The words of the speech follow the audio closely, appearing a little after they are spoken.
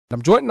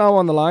I'm joined now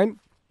on the line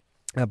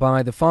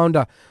by the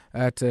founder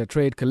at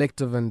Trade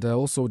Collective and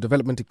also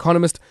development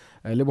economist,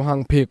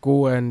 Lebohang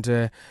Pheko. And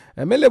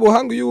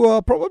Lebohang, you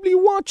are probably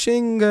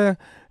watching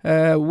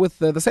with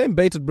the same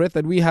bated breath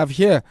that we have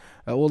here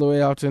all the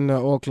way out in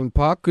Auckland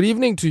Park. Good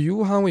evening to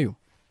you. How are you?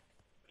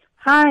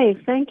 Hi,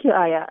 thank you,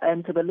 Aya,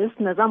 and to the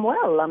listeners. I'm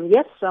well.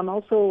 Yes, I'm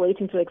also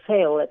waiting to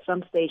exhale at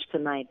some stage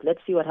tonight. Let's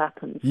see what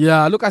happens.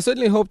 Yeah, look, I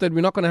certainly hope that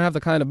we're not going to have the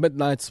kind of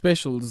midnight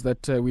specials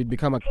that we'd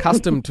become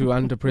accustomed to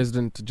under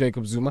President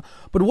Jacob Zuma.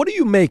 But what do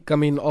you make,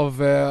 of,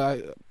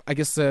 the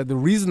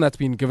reason that's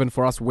been given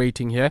for us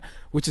waiting here,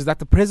 which is that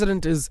the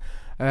president is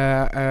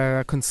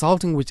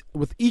consulting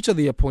with each of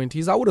the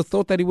appointees? I would have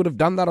thought that he would have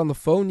done that on the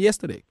phone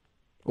yesterday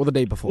or the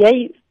day before.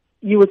 Yeah,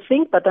 you would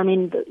think, but I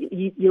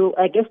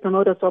I guess the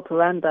modus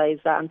operandi is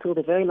that until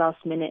the very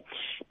last minute,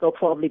 there'll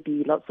probably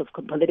be lots of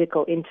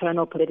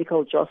internal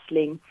political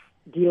jostling,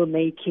 deal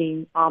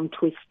making, arm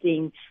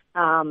twisting,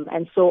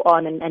 and so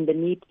on, and the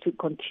need to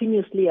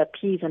continuously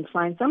appease and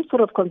find some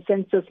sort of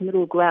consensus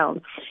middle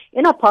ground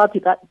in a party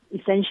that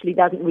essentially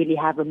doesn't really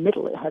have a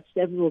middle. It has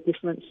several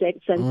different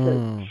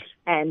centers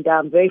and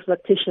very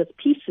flirtatious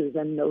pieces,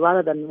 and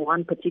rather than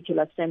one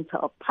particular center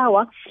of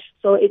power.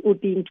 So it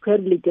would be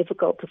incredibly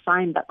difficult to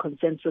find that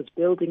consensus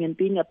building. And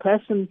being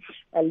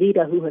a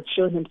leader who has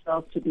shown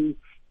himself to be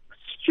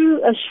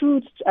a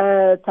shrewd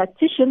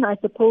tactician, I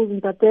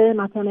suppose, that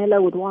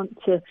Mandela would want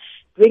to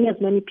bring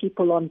as many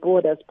people on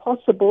board as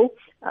possible.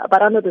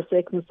 But under the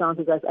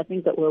circumstances, I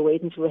think that we're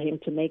waiting for him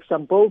to make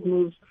some bold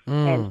moves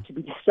and to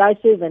be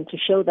decisive and to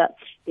show that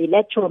the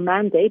electoral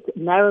mandate,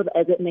 narrow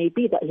as it may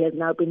be, that he has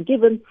now been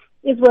given,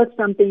 is worth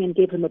something and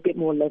give him a bit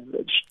more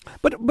leverage.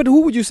 But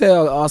who would you say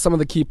are some of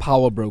the key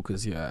power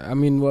brokers here? I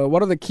mean,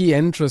 what are the key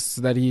interests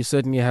that he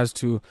certainly has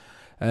to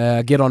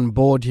get on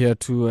board here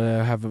to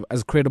have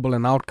as credible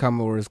an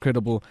outcome or as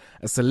credible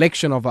a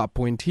selection of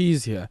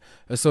appointees here,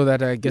 so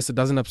that I guess it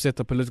doesn't upset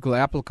the political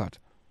apple cart?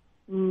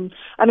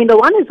 I mean, the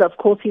one is, of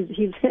course, he's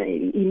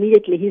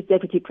immediately his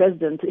deputy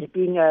president,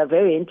 being a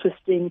very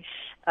interesting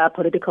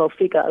political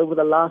figure over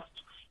the last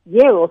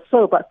year or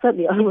so, but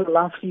certainly over the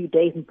last few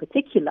days in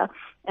particular,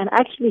 and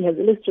actually has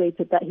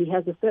illustrated that he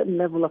has a certain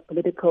level of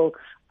political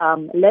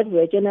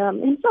leverage, and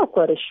himself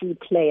quite a shrewd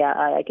player.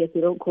 I guess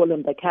we don't call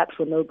him the cat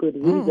for no good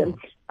reason.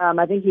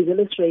 I think he's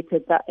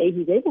illustrated that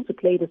he's able to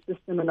play the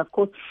system and, of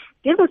course,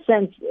 give a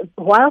sense,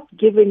 whilst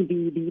giving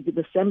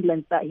the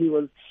semblance that he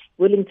was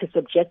willing to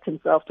subject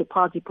himself to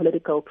party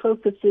political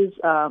processes,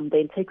 the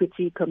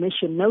Integrity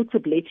Commission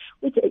notably,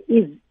 which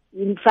is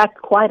in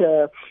fact quite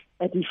a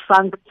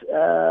defunct,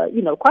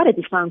 quite a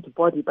defunct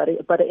body, but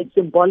it's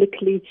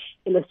symbolically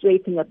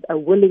illustrating a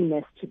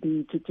willingness to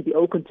be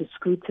open to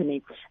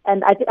scrutiny.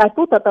 And I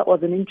thought that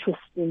was an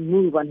interesting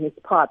move on his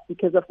part,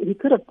 because he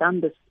could have done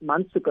this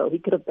months ago. He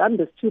could have done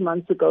this 2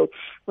 months ago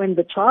when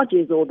the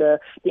charges or the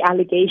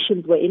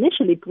allegations were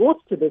initially brought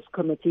to this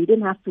committee. He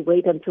didn't have to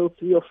wait until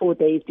 3 or 4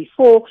 days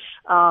before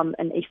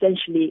and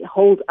essentially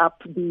hold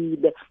up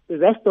the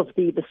rest of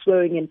the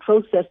swearing-in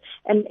process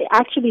and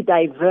actually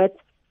divert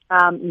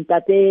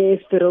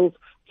Ndate Fiddle's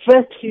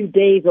first few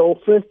days or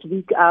first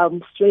week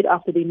straight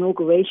after the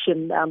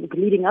inauguration,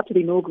 leading up to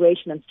the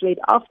inauguration and straight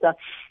after,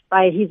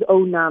 by his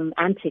own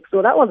antics.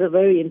 So that was a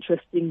very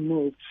interesting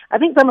move. I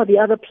think some of the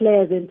other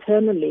players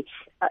internally,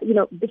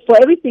 for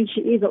everything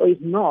she is or is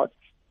not,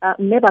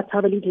 Neba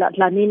Tabali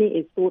Dlamini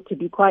is thought to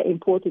be quite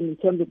important in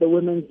terms of the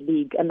Women's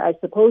League, and I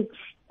suppose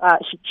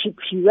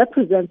she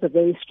represents a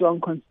very strong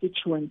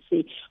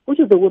constituency, which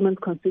is the women's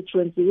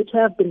constituency, which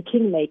have been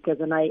kingmakers,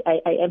 and I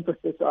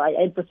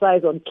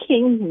emphasize on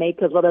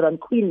kingmakers rather than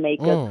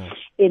queenmakers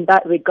in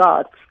that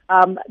regard.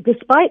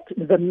 Despite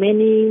the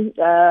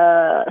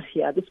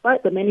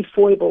many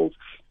foibles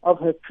of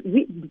her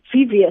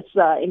previous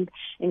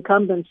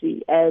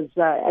incumbency as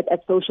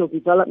at social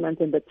development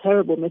and the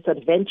terrible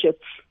misadventures,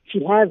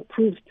 she has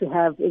proved to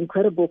have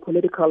incredible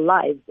political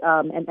lives,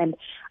 and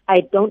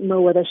I don't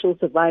know whether she'll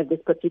survive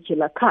this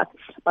particular cut,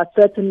 but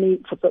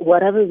certainly for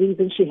whatever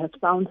reason she has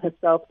found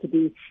herself to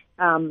be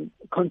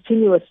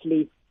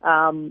continuously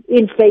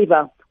in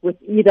favor with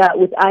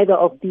either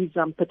of these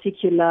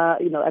particular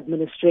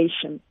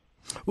administration.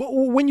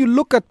 When you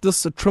look at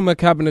this Trimmer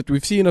cabinet,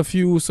 we've seen a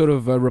few sort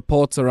of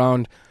reports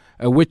around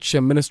which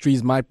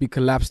ministries might be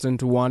collapsed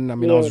into one. I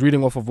mean, I was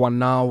reading off of one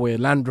now where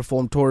land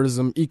reform,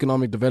 tourism,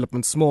 economic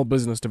development, small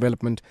business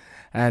development,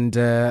 and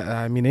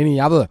any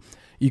other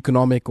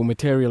economic or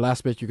material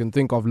aspect you can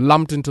think of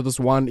lumped into this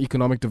one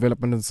economic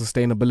development and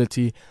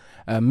sustainability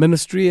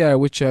ministry,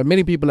 which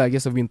many people, I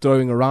guess, have been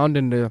throwing around,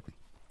 and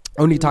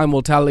only time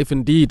will tell if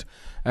indeed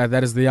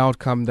that is the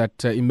outcome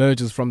that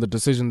emerges from the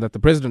decision that the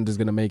president is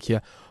going to make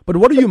here. But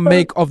what do you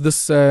make of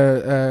this,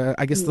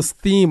 this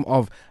theme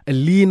of a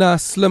leaner,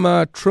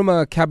 slimmer,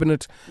 trimmer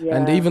cabinet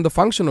and even the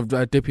function of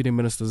deputy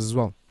ministers as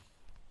well?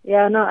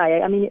 Yeah, no,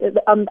 I mean,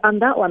 on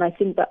that one, I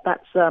think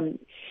that's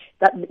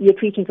that you're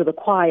preaching to the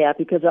choir,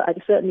 because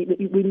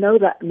we know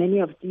that many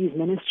of these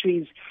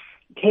ministries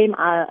came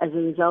as a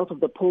result of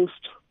the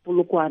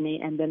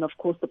post-Polokwane and then, of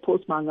course, the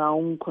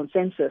post-Mangaung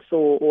consensus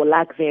or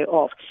lack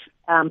thereof.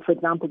 for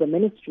example, the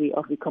Ministry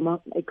of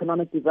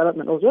Economic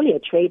Development was really a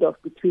trade-off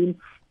between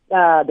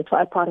the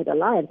tripartite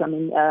alliance. I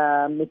mean,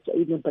 Mr.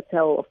 Ibn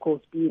Patel, of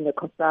course, being a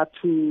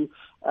COSATU,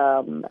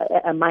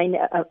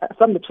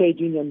 from the trade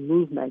union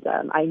movement.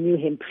 I knew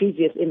him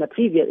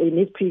in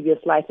his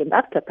previous life in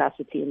that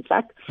capacity, in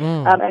fact.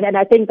 And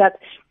I think that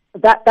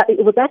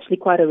it was actually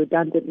quite a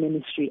redundant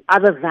ministry,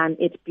 other than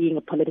it being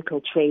a political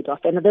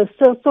trade-off. And there's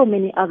so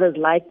many others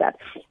like that.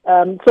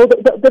 So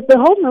the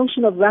whole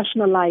notion of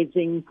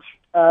rationalizing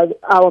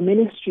our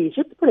ministries,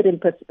 just to put it in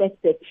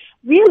perspective,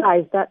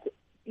 realize that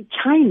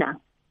China,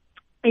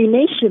 a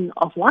nation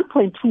of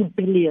 1.2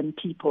 billion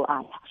people,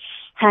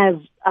 has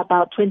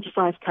about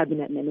 25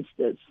 cabinet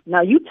ministers.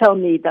 Now, you tell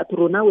me that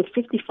Rona, with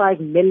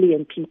 55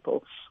 million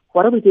people,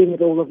 what are we doing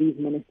with all of these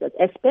ministers?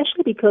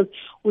 Especially because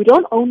we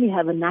don't only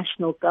have a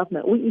national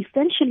government. We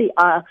essentially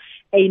are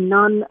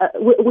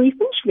we're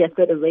essentially a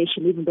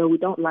federation, even though we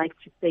don't like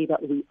to say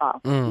that we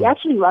are. We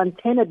actually run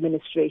 10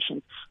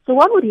 administrations. So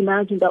one would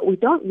imagine that we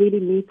don't really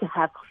need to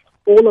have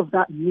all of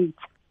that meat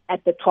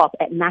at the top,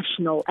 at the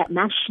national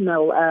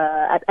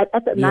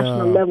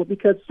level,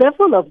 because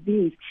several of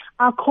these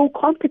are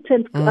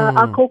co-competent,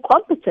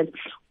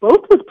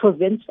 both with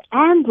province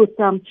and with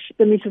the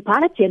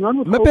municipality, and one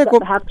would hope that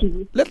perhaps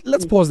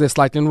let's pause there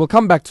slightly, and we'll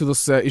come back to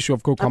this issue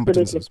of co-competences.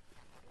 Absolutely.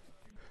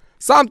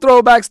 Some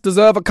throwbacks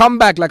deserve a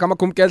comeback, like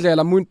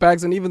Amakumkedlela,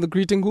 Moonbags, and even the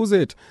greeting, who's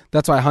it?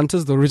 That's why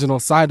Hunters, the original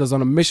cider, is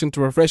on a mission to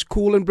refresh,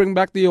 cool, and bring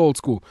back the old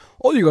school.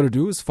 All you got to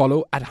do is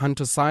follow at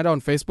Hunters Cider on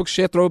Facebook,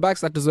 share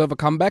throwbacks that deserve a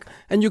comeback,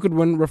 and you could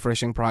win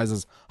refreshing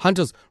prizes.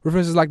 Hunters,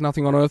 refreshes like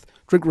nothing on earth.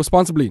 Drink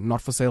responsibly, not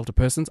for sale to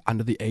persons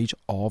under the age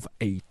of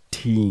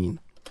 18.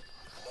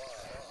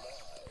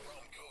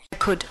 I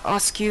could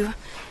ask you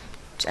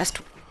just...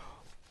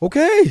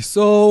 Okay,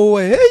 so,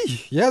 hey,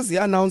 yes, the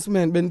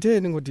announcement.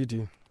 Maintaining what did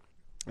you?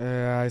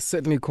 I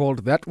certainly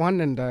called that one,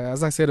 and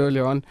as I said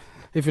earlier on,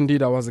 if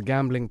indeed I was a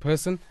gambling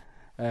person,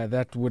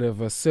 that would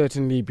have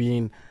certainly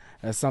been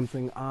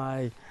something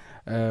I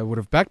would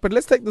have backed. But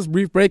let's take this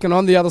brief break, and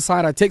on the other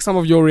side, I take some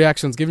of your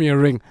reactions. Give me a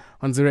ring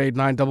on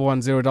 089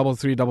 110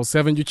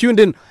 3377. You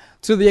tuned in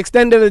to the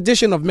extended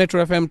edition of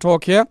Metro FM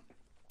Talk here,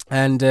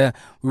 and we're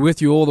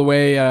with you all the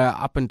way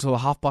up until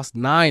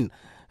 9:30.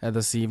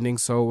 This evening,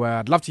 so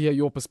I'd love to hear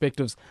your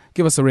perspectives.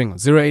 Give us a ring,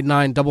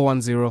 089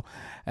 110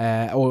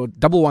 or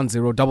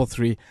 110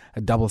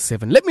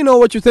 3377. Let me know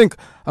what you think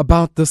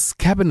about this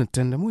cabinet,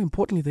 and more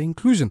importantly, the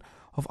inclusion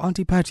of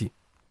Auntie Patty.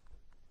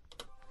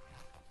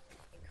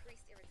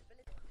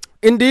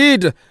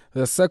 Indeed,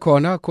 the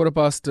Sekona,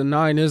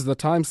 9:15 is the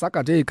time.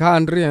 Sakate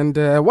Kandri,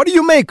 and what do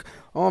you make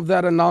of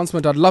that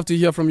announcement? I'd love to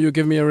hear from you.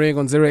 Give me a ring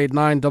on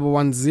 089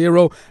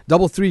 110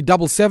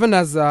 3377.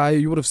 As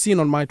you would have seen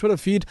on my Twitter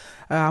feed,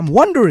 I'm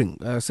wondering,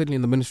 certainly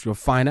in the Ministry of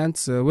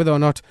Finance, whether or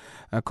not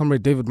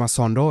Comrade David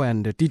Masondo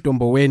and Tito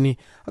Mboweni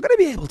are going to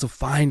be able to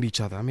find each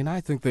other. I mean, I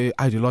think they're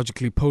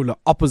ideologically polar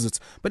opposites.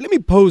 But let me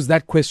pose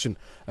that question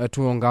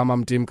to Ongama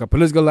Mtimka,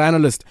 political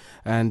analyst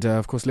and,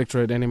 of course,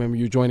 lecturer at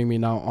NMMU, joining me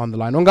now on the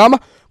line. Ongama,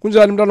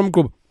 kunjani mntwana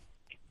mkhuba?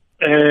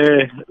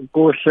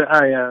 Kuhle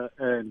aya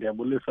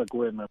ndiyabulisa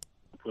kuwena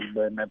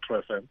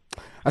Metro FM.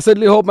 I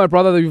certainly hope, my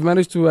brother, that you've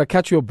managed to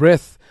catch your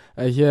breath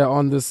here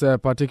on this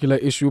particular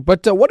issue.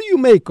 But what do you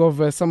make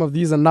of some of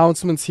these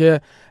announcements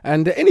here,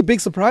 and any big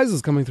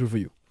surprises coming through for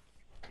you?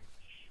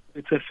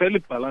 It's a fairly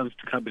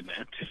balanced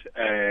cabinet.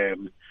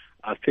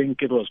 I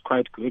think it was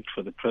quite good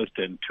for the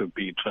president to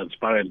be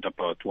transparent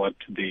about what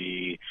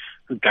the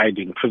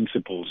guiding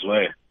principles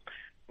were,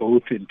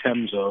 both in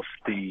terms of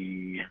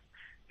the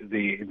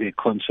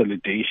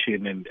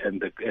consolidation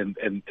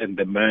and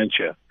the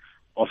merger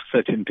of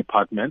certain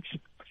departments.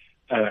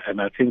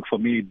 And I think for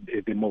me,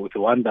 the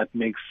one that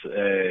makes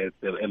a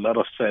lot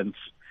of sense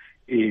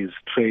is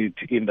trade,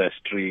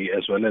 industry,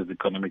 as well as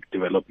economic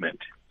development.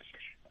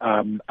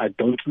 I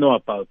don't know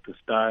about the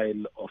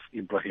style of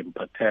Ibrahim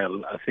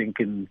Patel. I think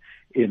in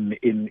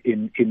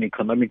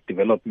economic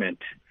development,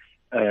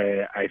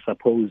 I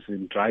suppose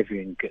in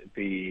driving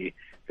the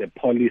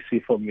policy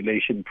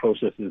formulation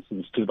processes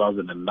since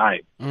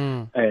 2009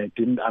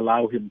 didn't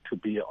allow him to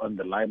be on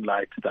the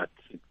limelight that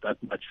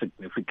much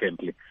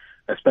significantly,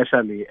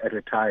 especially at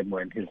a time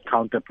when his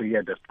he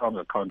had a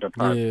stronger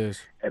counterpart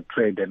at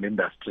trade and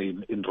industry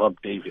in Rob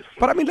Davis.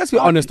 But I mean, let's be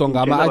honest,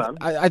 Ongama.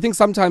 I think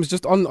sometimes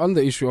just on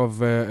the issue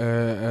of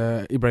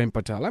Ibrahim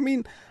Patel, I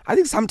mean, I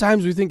think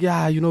sometimes we think, he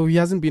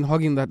hasn't been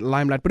hogging that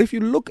limelight. But if you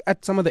look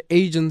at some of the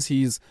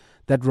agencies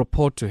that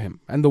report to him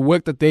and the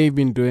work that they've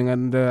been doing,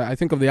 and I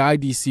think of the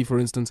IDC, for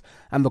instance,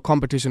 and the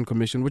Competition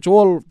Commission, which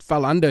all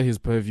fell under his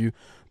purview,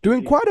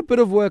 doing quite a bit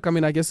of work, I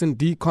mean, I guess in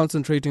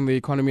deconcentrating the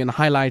economy and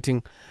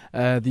highlighting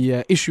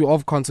the issue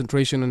of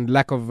concentration and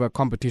lack of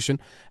competition.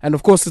 And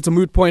of course, it's a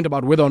moot point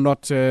about whether or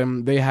not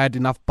they had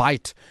enough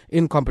bite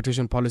in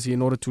competition policy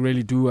in order to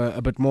really do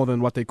a bit more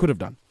than what they could have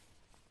done.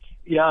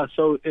 Yeah,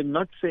 so in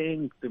not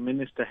saying the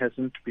minister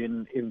hasn't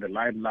been in the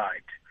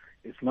limelight,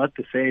 it's not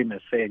the same as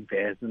saying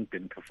there hasn't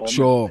been performance.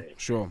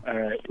 Sure.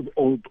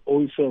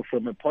 Also,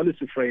 from a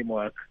policy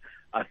framework,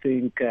 I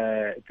think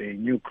the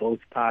new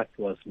growth path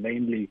was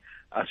mainly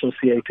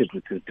associated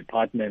with his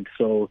department,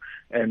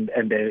 and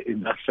the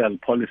industrial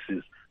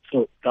policies.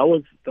 So that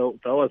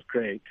was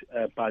great,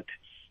 but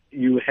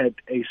you had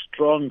a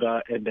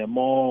stronger and a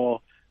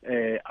more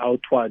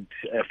outward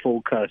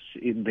focus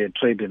in the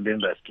trade and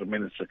industry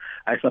ministry.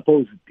 I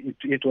suppose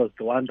it was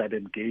the one that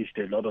engaged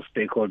a lot of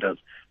stakeholders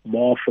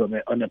more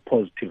on a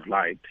positive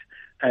light.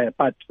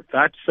 But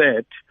that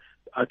said,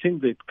 I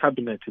think the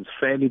cabinet is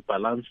fairly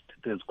balanced.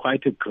 There's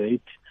quite a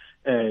great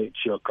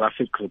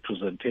geographic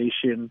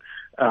representation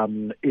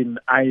in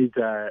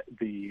either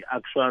the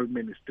actual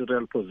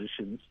ministerial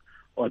positions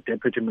or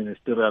deputy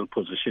ministerial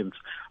positions.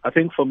 I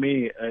think for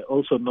me,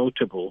 also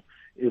notable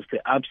is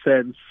the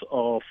absence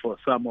of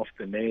some of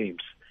the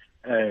names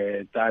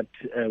that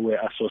were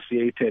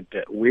associated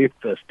with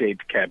the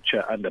state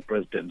capture under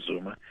President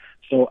Zuma.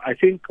 So I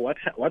think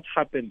what's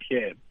happened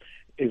here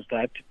is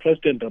that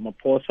President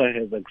Ramaphosa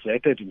has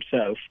exerted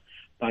himself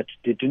but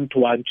didn't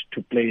want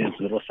to play a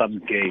zero-sum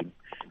game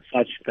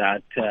such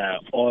that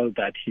all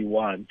that he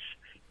wants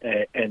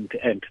and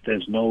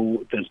there's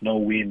no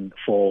win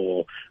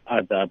for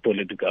other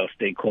political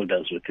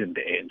stakeholders within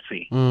the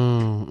ANC.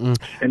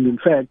 And in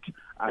fact,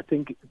 I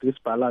think this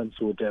balance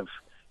would have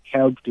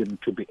helped him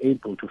to be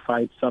able to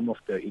fight some of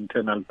the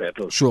internal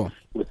battles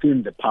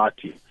within the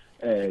party.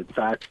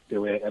 That there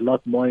were a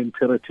lot more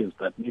imperatives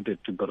that needed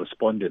to be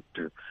responded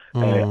to.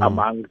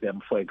 Among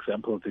them, for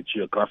example, the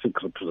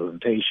geographic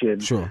representation,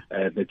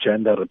 the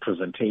gender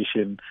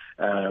representation.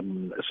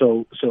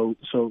 So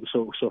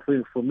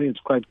for me, it's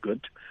quite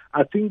good.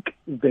 I think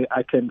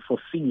I can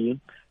foresee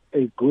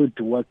a good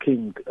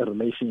working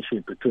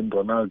relationship between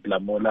Ronald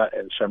Lamola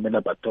and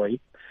Shamila Batoyi.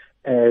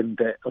 And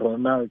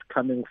Ronald,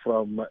 coming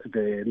from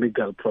the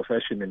legal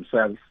profession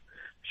himself,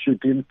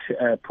 shouldn't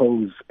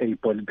pose a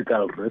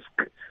political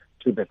risk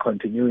to the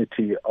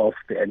continuity of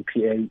the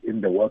NPA in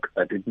the work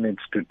that it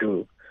needs to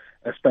do,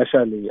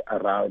 especially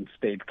around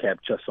state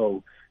capture.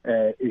 So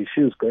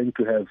she's going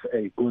to have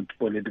a good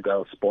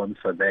political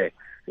sponsor there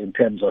in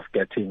terms of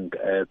getting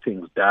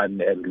things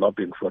done and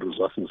lobbying for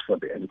resources for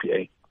the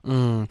NPA.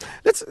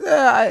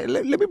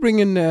 Let me bring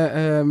in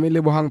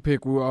Lebohang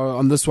Pheko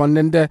on this one.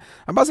 And I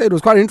must say it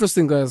was quite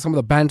interesting, some of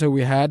the banter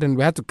we had, and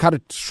we had to cut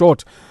it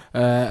short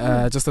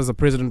just as the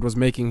president was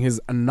making his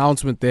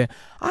announcement there.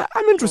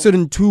 I'm interested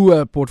in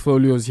two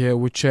portfolios here,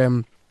 which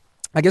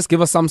I guess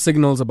give us some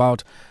signals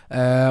about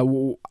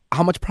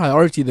how much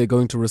priority they're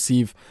going to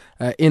receive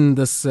in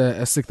this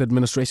sixth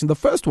administration. The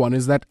first one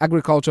is that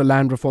agriculture,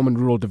 land reform and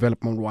rural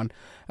development one.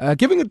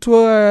 Giving it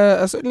to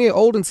a certainly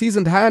old and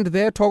seasoned hand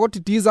there, Togoti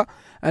Tiza.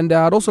 And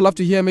I'd also love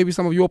to hear maybe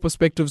some of your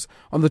perspectives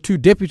on the two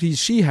deputies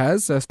she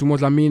has, Stumo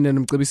Dlamini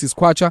and Mcebisi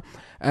Skwatsha,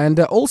 and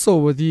also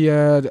with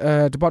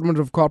the Department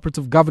of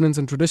Cooperative Governance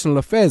and Traditional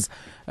Affairs,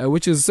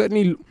 which is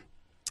certainly,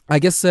 I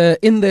guess,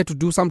 in there to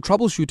do some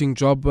troubleshooting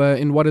job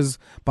in what is,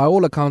 by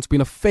all accounts, been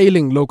a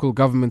failing local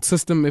government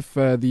system, if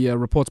the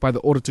reports by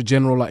the Auditor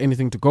General are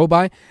anything to go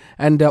by,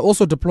 and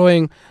also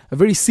deploying a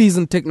very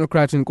seasoned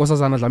technocrat in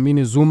Nkosazana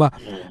Dlamini Zuma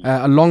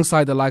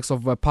alongside the likes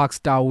of Parks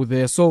Tau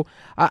there. So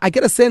I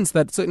get a sense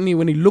that certainly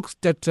when he looks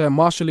at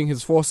marshalling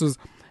his forces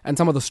and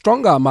some of the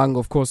stronger among,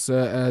 of course,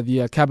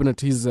 the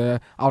cabinet he's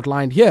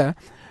outlined here,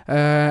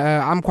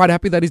 I'm quite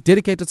happy that he's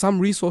dedicated some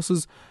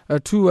resources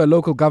to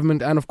local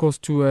government and, of course,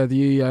 to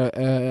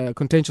the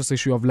contentious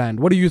issue of land.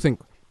 What do you think?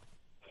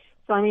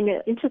 So, I mean,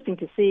 interesting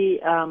to see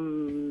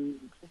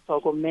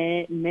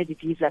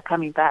Mediviza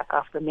coming back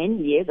after many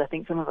years. I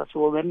think some of us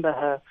will remember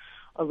her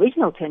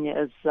original tenure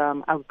as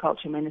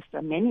agriculture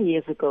minister many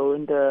years ago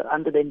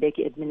under the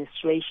Mbeki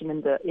administration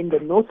in the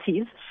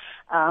noughties.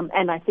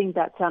 And I think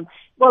that,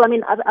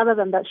 other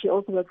than that, she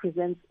also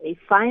represents a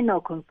final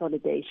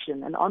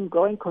consolidation, an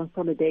ongoing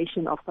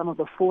consolidation of some of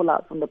the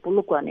fallout from the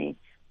Polokwane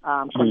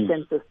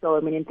consensus. So,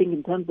 I think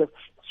in terms of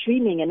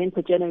streaming an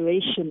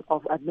intergeneration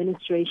of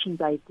administration's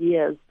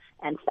ideas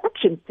and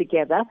factions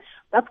together,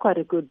 that's quite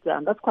a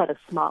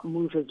smart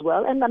move as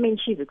well. And I mean,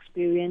 she's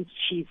experienced.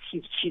 She's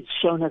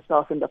shown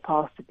herself in the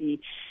past to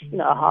be,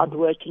 a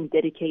hardworking,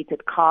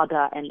 dedicated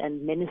cadre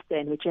and minister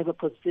in whichever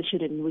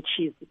position in which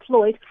she's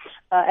deployed.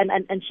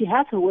 And she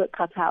has her work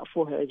cut out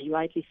for her, as you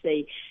rightly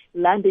say.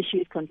 Land issue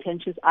is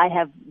contentious. I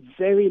have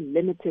very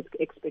limited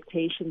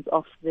expectations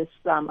of this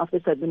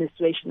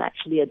administration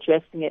actually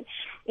addressing it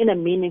in a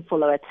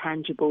meaningful or a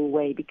tangible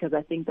way, because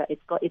I think that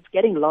it's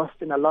getting lost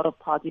in a lot of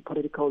party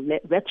political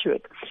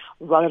rhetoric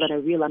rather than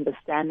a real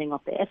understanding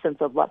of the essence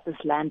of what this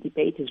land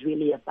debate is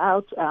really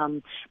about.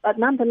 But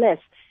nonetheless,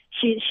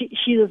 she's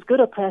as good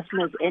a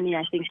person as any,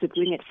 I think, to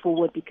bring it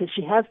forward, because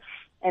she has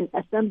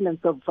a semblance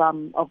of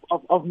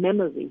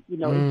memory,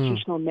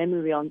 institutional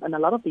memory on a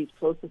lot of these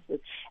processes.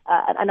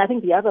 And I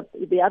think the other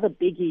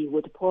biggie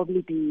would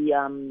probably be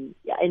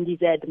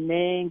NDZ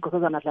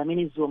Nkosazana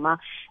Dlamini Zuma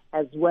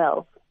as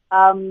well.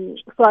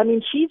 So I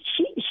mean,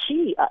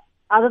 she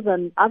other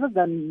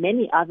than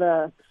many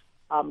other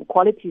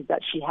qualities that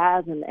she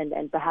has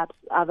and perhaps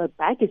other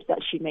baggage that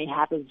she may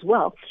have as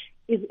well,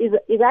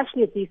 is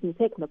actually a decent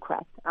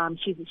technocrat.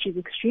 She's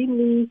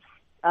extremely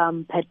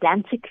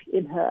pedantic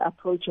in her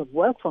approach of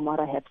work, from what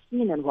I have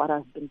seen and what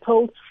I've been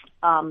told,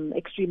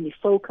 extremely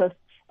focused,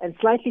 and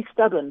slightly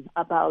stubborn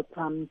about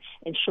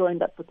ensuring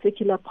that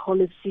particular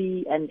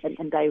policy and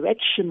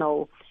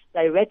directional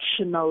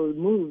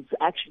moves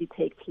actually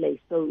take place.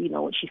 So,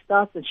 when she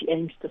starts and she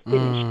aims to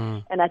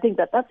finish. And I think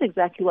that that's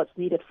exactly what's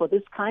needed for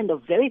this kind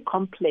of very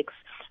complex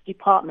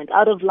department. I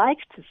would have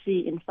liked to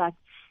see, in fact,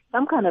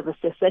 some kind of a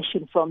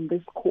secession from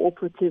this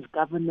cooperative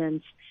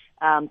governance,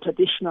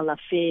 traditional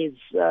affairs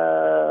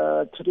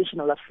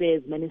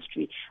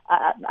ministry.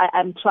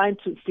 I'm trying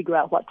to figure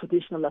out what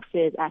traditional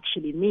affairs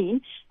actually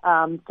mean.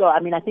 I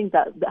think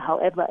that,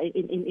 however,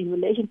 in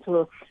relation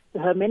to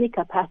her many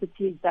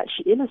capacities that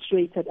she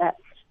illustrated at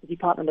the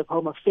Department of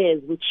Home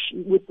Affairs, which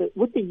with the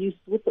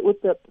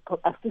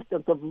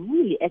assistance of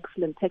really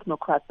excellent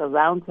technocrats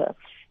around her,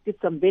 did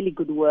some really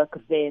good work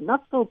there.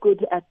 Not so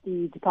good at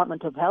the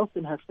Department of Health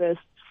in her first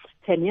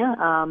tenure,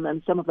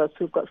 and some of us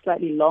who've got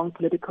slightly long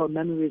political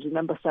memories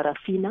remember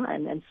Sarafina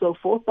and so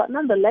forth. But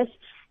nonetheless,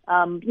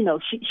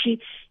 she's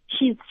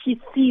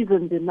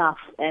seasoned enough,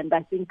 and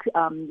I think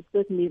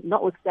certainly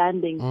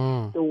notwithstanding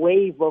the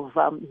wave of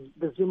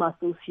the Zuma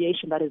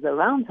association that is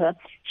around her,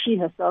 she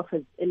herself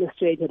has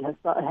illustrated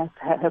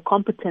her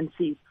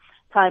competencies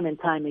time and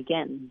time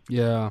again.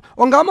 Yeah.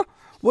 Ongama,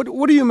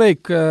 what do you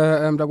make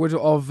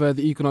of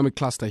the economic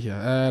cluster here?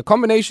 A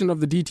combination of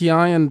the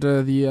DTI and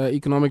the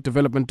Economic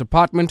Development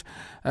Department,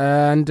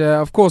 and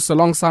of course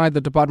alongside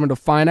the Department of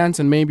Finance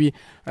and maybe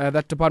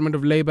that Department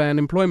of Labour and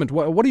Employment.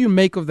 What do you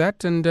make of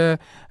that? And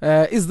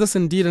is this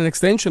indeed an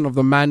extension of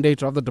the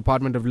mandate of the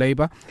Department of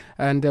Labour?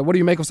 And what do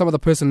you make of some of the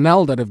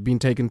personnel that have been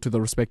taken to the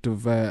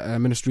respective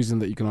ministries in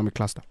the economic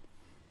cluster?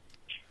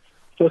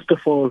 First of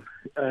all,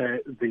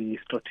 the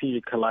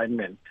strategic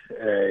alignment,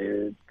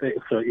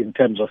 so in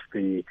terms of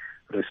the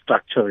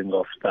restructuring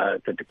of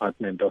the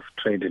Department of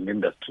Trade and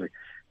Industry,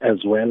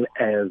 as well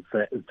as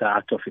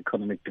that of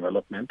economic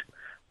development.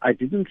 I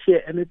didn't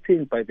hear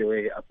anything, by the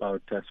way,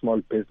 about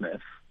small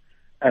business.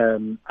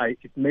 I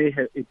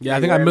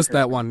think I missed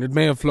that one. It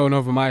may have flown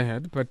over my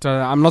head, but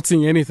I'm not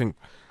seeing anything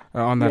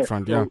on that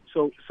front.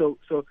 So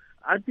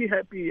I'd be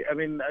happy. I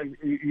mean,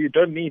 you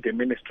don't need a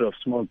minister of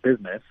small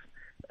business.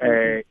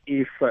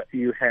 If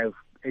you have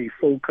a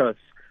focus,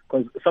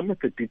 because some of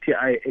the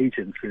DTI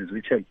agencies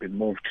which have been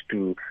moved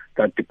to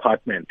that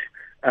department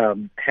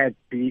had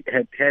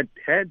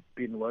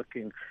been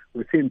working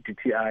within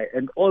DTI,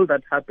 and all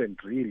that happened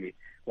really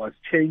was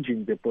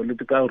changing the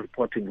political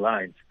reporting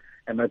lines,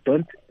 and I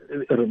don't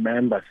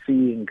remember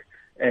seeing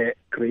a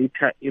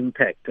greater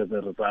impact as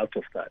a result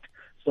of that.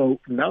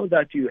 So now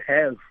that you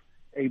have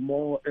a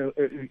more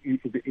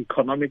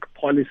economic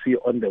policy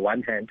on the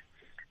one hand,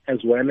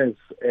 as well as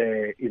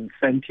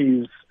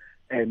incentives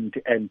and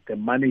the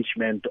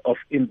management of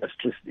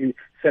industry,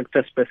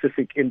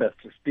 sector-specific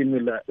industry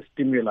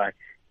stimuli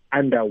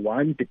under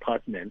one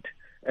department,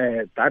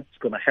 that's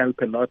going to help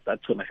a lot.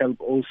 That's going to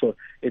help also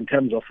in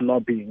terms of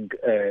lobbying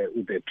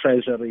with the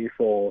Treasury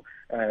for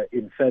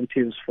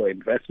incentives for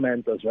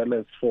investment, as well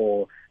as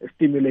for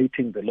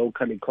stimulating the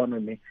local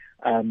economy.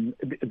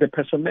 The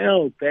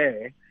personnel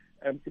there,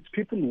 it's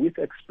people with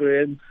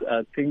experience.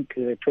 I think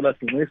Tolas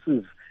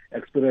Nwesu's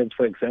experience,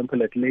 for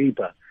example, at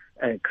Labour,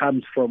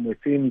 comes from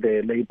within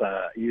the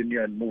Labour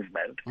union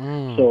movement.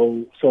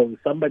 So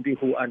somebody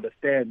who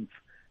understands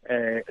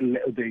the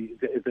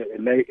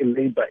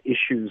Labour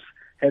issues,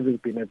 having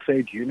been a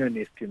trade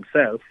unionist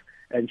himself,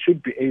 and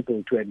should be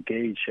able to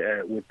engage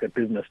with the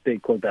business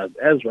stakeholders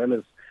as well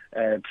as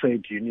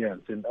trade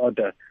unions in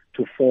order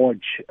to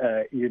forge,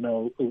 a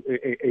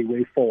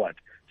way forward.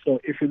 So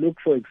if you look,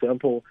 for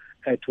example,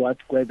 at what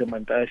Gwede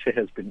Mantashe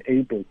has been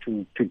able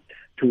to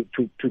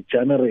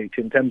generate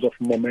in terms of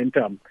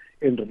momentum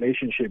in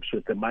relationships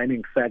with the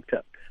mining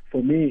sector,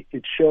 for me,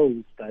 it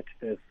shows that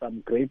there's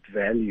some great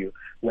value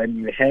when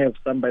you have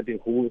somebody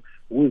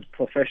whose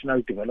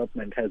professional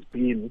development has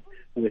been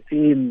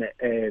within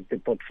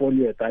the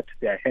portfolio that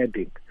they're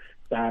heading,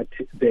 that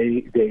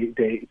they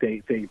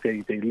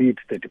lead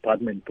the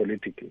department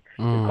politically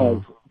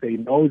because they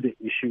know the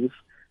issues.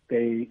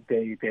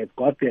 They've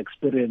got the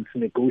experience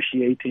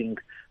negotiating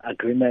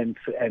agreements,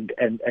 and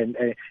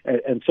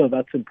so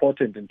that's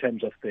important in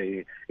terms of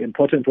the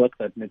important work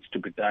that needs to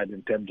be done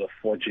in terms of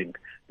forging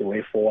the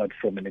way forward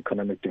from an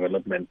economic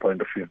development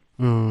point of view.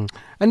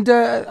 And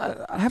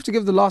I have to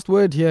give the last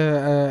word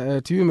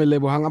here to you,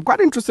 Lebohang. I'm quite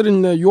interested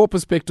in your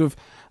perspective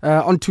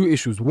on two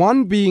issues.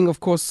 One being, of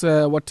course,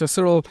 what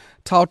Cyril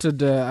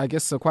touted, I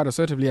guess, quite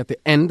assertively at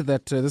the end,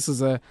 that this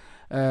is a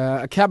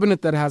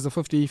cabinet that has a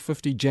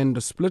 50-50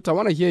 gender split. I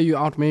want to hear you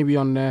out maybe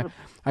on,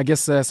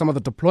 some of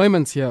the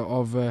deployments here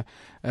of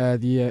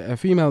the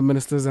female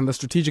ministers and the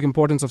strategic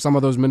importance of some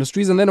of those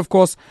ministries. And then, of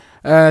course,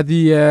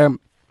 the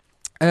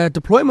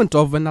deployment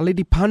of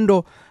Naledi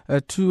Pandor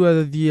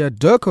to the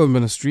DIRCO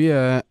ministry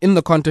in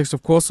the context,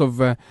 of course, of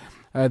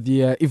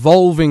the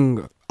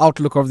evolving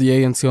outlook of the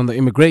ANC on the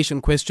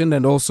immigration question,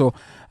 and also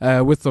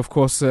with, of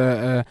course,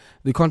 the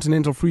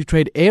Continental Free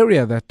Trade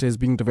Area that is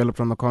being developed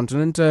on the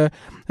continent.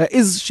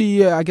 Is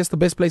she, I guess, the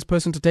best placed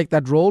person to take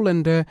that role?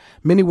 And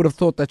many would have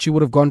thought that she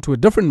would have gone to a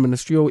different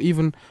ministry, or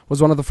even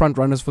was one of the front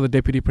runners for the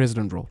deputy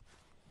president role.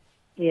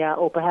 Yeah,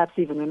 or perhaps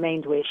even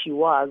remained where she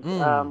was,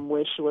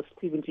 where she was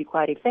proven to be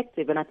quite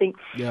effective. And I think,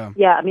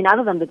 I mean,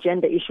 other than the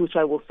gender issue, which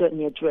I will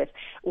certainly address,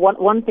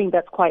 one thing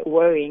that's quite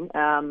worrying,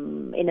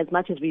 in as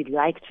much as we'd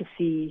like to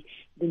see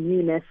the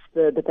newness,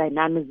 the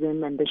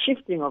dynamism, and the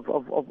shifting of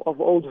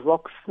old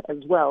rocks as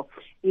well,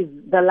 is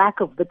the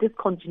lack of the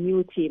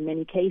discontinuity in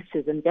many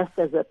cases. And just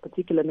as a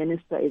particular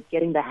minister is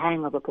getting the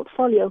hang of a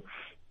portfolio,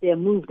 they're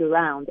moved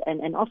around,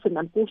 and often,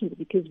 unfortunately,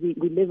 because we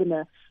live in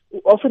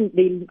often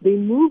they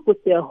move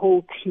with their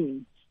whole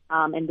team,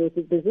 and there's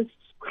this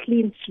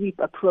clean sweep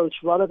approach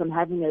rather than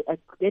having a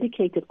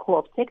dedicated core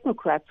of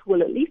technocrats who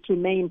will at least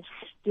remain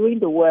doing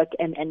the work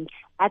and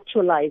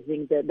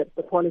actualizing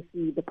the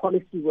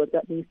policy work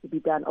that needs to be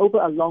done over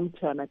a long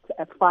term, at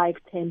 5,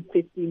 10,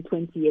 15,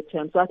 20-year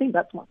term. So I think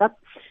that's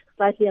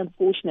slightly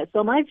unfortunate.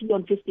 So my view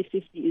on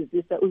 50-50 is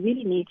this, that we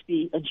really need to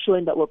be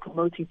ensuring that we're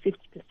promoting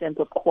 50%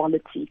 of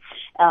quality.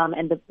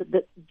 And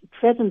the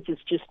presence is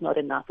just not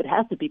enough. It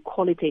has to be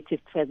qualitative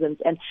presence.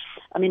 And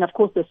I mean, of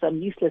course, there's some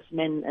useless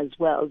men as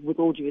well, with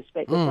all due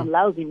respect. There's some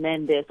lousy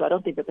men there, so I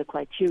don't think that the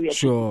criteria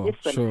should be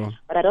different. Sure.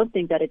 But I don't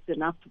think that it's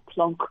enough to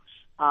plonk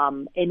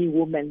any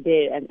woman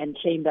there and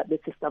claim that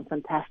this is some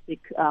fantastic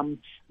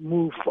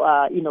move,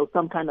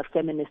 some kind of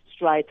feminist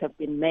strides have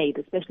been made,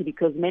 especially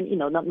because men,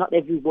 not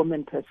every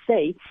woman per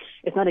se,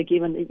 it's not a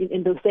given,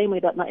 in the same way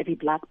that not every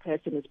black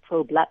person is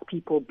pro-black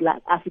people,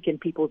 black African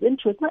people's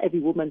interests, not every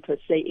woman per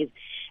se is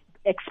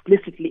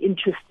explicitly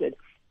interested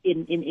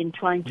in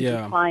trying to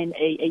define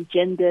a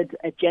gendered,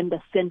 a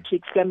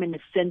gender-centric,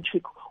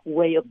 feminist-centric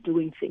way of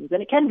doing things.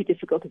 And it can be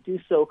difficult to do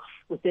so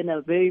within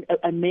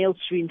a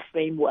male-stream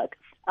framework.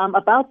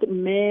 About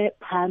Mayor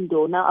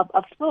Pandor, now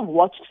I've sort of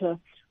watched her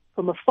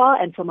from afar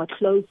and from a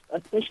close,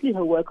 especially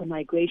her work on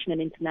migration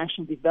and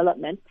international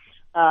development,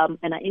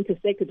 and I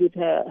intersected with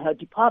her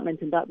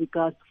department in that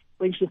regard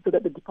when she stood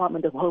at the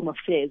Department of Home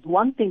Affairs.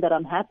 One thing that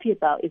I'm happy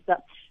about is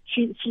that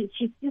she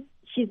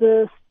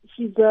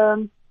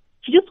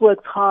just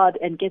works hard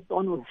and gets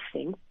on with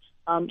things.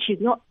 She's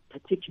not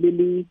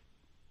particularly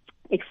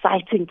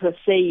exciting per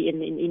se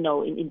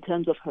in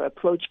terms of her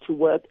approach to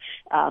work,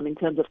 in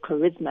terms of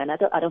charisma, and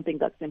I don't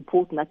think that's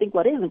important. I think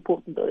what is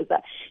important though is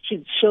that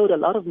she's showed a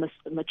lot of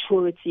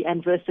maturity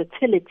and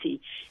versatility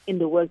in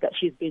the work that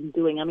she's been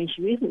doing. I mean,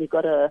 she recently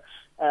got a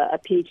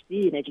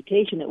PhD in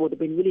education. It would have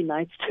been really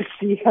nice to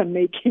see her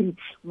making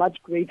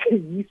much greater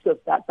use of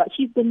that. But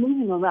she's been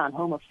moving around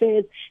Home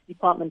Affairs,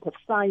 Department of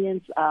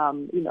Science,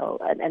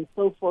 and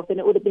so forth. And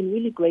it would have been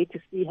really great to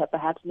see her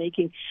perhaps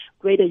making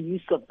greater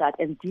use of that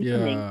and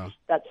deepening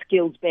that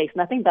skills base.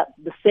 And I think that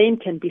the same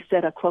can be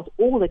said across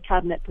all the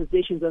cabinet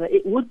positions, and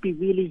it would be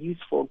really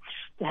useful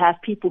to have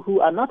people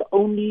who are not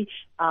only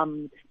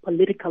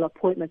political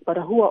appointments, but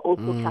who are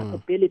also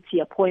capability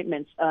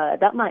appointments.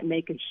 That might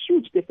make a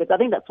huge difference. I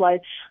think that's why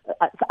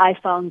I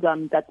found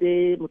that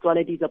the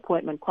Mutwaledi's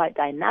appointment quite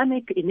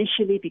dynamic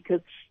initially,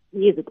 because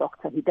he is a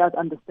doctor. He does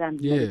understand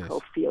the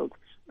medical field.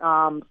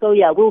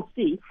 We'll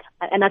see.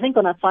 And I think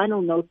on a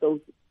final note, though,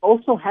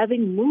 also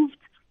having moved,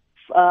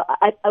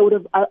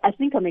 I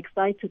think I'm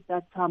excited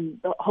that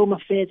the Home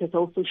Affairs has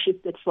also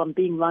shifted from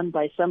being run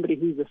by somebody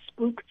who's a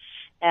spook,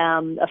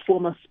 a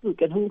former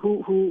spook, and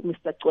who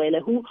Mr.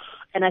 Twele,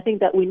 and I think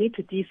that we need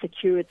to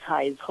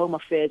desecuritize Home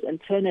Affairs and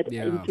turn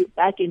it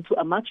back into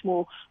a much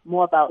more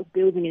about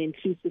building an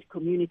inclusive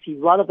community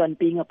rather than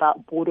being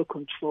about border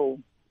control.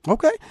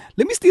 Okay,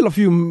 let me steal a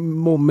few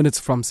more minutes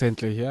from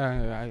Sentle here.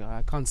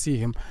 I can't see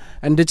him.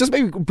 And just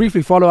maybe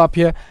briefly follow up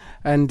here.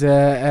 And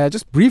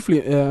just briefly,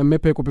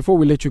 Pheko, before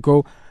we let you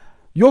go,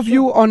 your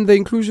view on the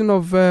inclusion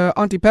of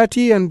Auntie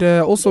Patty, and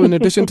also in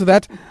addition to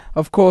that,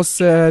 of course,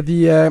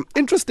 the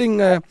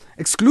interesting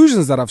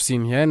exclusions that I've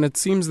seen here. And it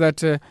seems that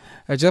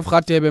Jeff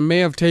Radebe may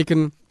have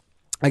taken,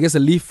 I guess, a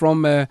leaf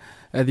from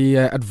the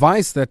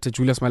advice that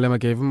Julius Malema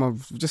gave him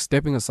of just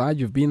stepping aside.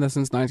 You've been there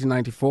since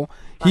 1994.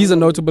 He's a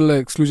notable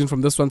exclusion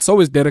from this one.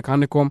 So is Derek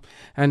Hanekom,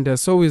 and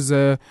so is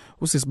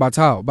Usis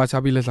Batabile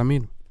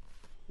Dlamini.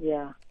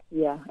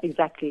 Yeah,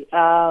 exactly.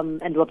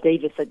 And Rob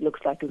Davis, it looks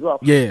like as well.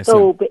 Yes.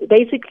 So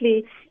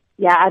basically,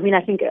 I mean,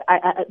 I think,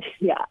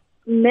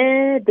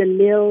 Mayor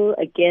Delil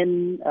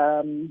again.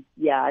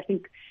 I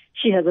think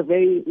she's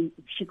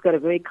got a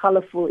very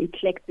colorful,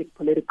 eclectic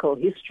political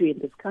history in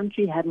this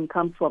country, having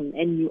come from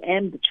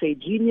NUM, the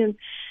trade union,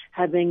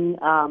 having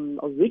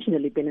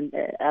originally been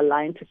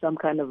aligned to some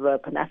kind of a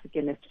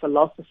Pan-Africanist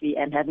philosophy,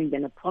 and having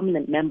been a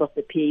prominent member of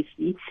the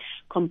PAC,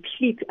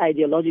 complete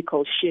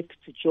ideological shift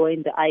to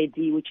join the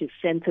ID, which is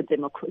center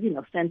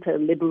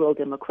liberal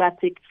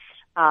democratic,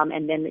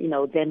 and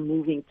then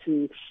moving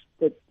to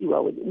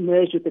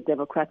merged with the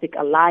Democratic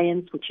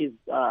Alliance, which is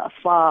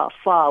far,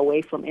 far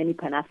away from any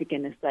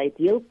Pan-Africanist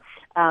ideals.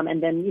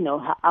 And then,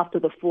 after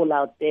the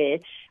fallout there,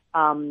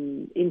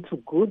 into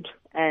good,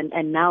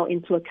 and now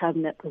into a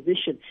cabinet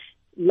position.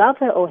 Love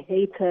her or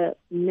hate her,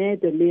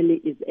 Neda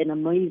Lily is an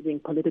amazing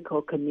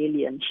political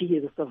chameleon. She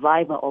is a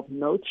survivor of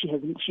note.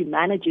 She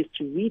manages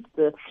to read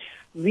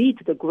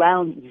the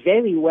ground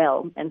very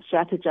well and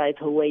strategize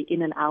her way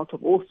in and out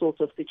of all sorts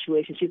of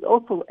situations. She's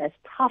also as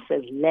tough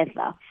as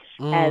leather,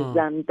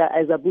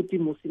 as Abuti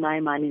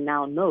Musimaimani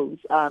now knows.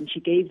 She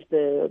gave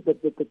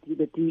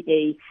the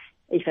DA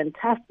a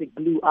fantastic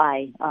blue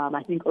eye,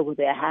 I think, over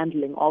their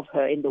handling of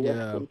her in the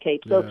Western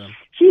Cape. So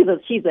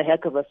she's a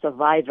heck of a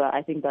survivor.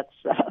 I think that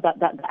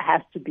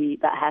has to be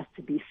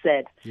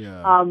said.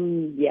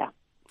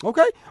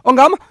 Okay,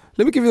 Ongama,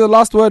 let me give you the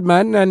last word,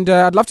 man, and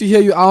I'd love to hear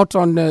you out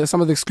on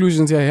some of the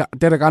exclusions here.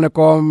 Derek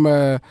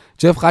Anekom,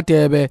 Jeff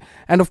Khatebe,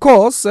 and of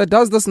course,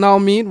 does this now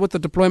mean, with the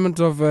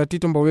deployment of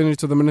Tito Mboweni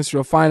to the Ministry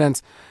of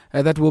Finance,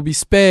 that will be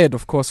spared,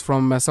 of course,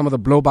 from some of the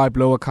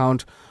blow-by-blow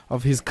account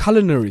of his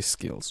culinary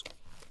skills?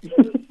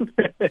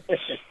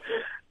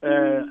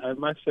 I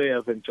must say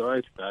I've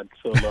enjoyed that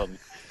so long.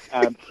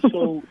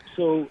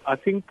 So I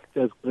think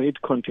there's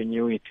great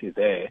continuity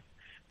there.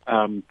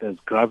 There's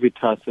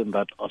gravitas in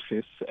that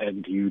office,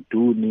 and you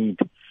do need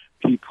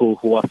people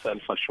who are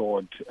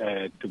self-assured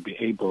to be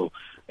able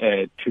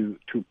to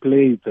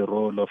play the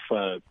role of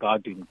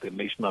guarding the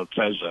national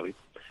treasury.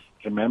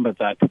 Remember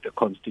that the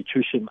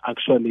Constitution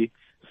actually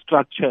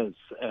structures,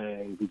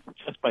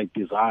 just by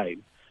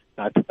design,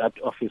 that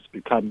office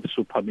becomes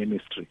super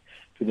ministry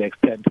to the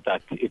extent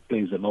that it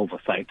plays an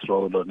oversight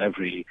role on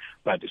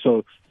everybody.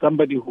 So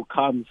somebody who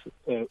comes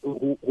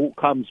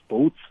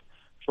both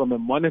from a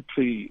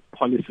monetary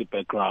policy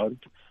background,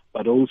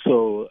 but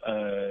also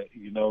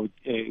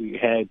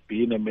had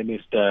been a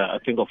minister, I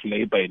think, of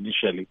labor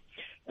initially,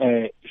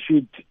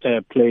 should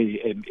play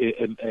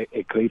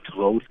a great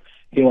role.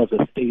 He was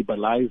a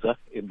stabilizer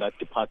in that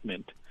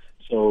department,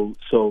 so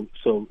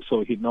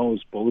he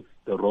knows both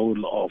the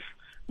role of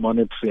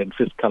monetary and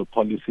fiscal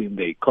policy in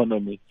the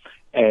economy,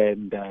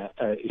 and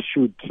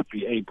should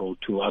be able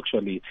to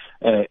actually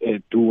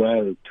do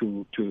well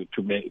to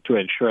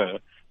ensure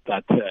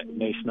that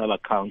national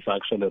accounts are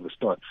actually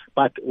restored.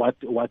 But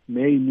what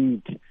may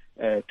need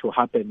to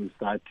happen is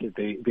that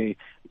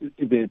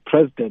the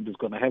president is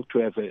going to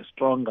have a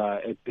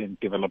stronger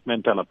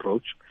developmental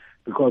approach,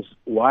 because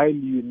while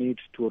you need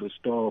to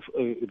restore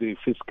the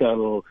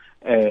fiscal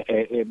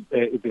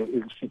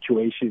the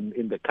situation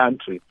in the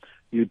country,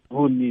 you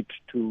do need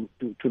to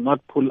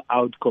not pull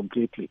out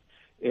completely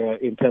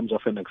in terms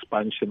of an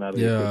expansionary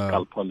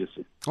fiscal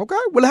policy. Okay,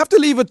 we'll have to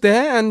leave it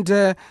there. And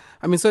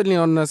certainly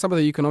on some of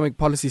the economic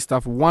policy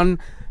stuff, one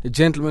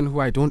gentleman who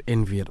I don't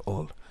envy at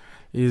all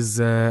is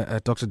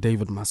Dr.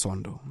 David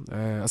Masondo.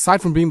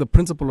 Aside from being the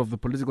principal of the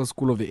political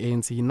school of the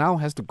ANC, he now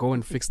has to go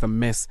and fix the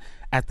mess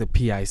at the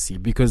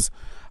PIC, because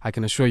I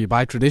can assure you,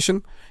 by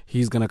tradition,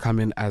 he's going to come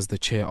in as the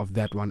chair of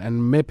that one.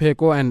 And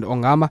Pheko and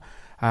Ongama,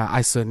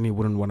 I certainly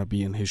wouldn't want to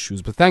be in his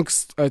shoes. But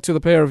thanks to the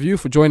pair of you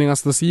for joining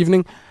us this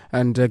evening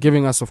and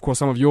giving us, of course,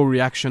 some of your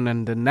reaction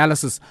and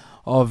analysis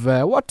of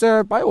what,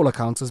 by all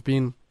accounts, has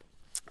been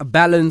a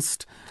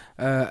balanced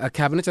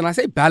cabinet. And I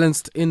say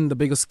balanced in the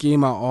bigger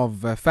schema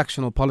of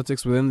factional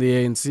politics within the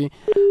ANC.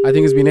 I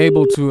think has been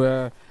able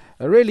to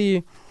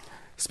really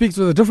speak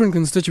to the different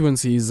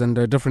constituencies and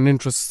different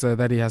interests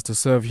that he has to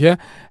serve here.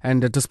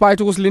 And despite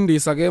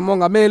ukusindisa ke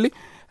mongameli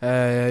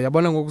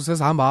yabona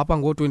ngokusesihamba apha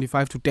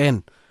ngo-25 to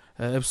 10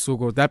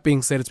 ebusuku. That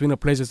being said, it's been a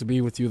pleasure to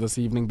be with you this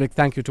evening. Big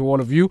thank you to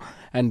all of you,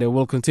 and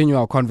we'll continue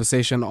our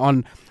conversation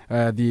on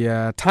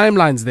the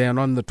timelines there and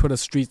on the Twitter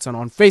streets and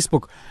on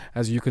Facebook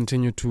as you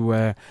continue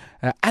to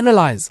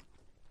analyze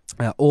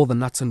all the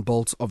nuts and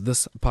bolts of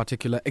this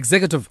particular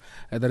executive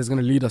that is going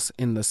to lead us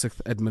in the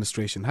 6th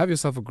administration. Have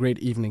yourself a great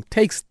evening.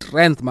 Take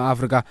strength, Ma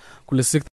Africa.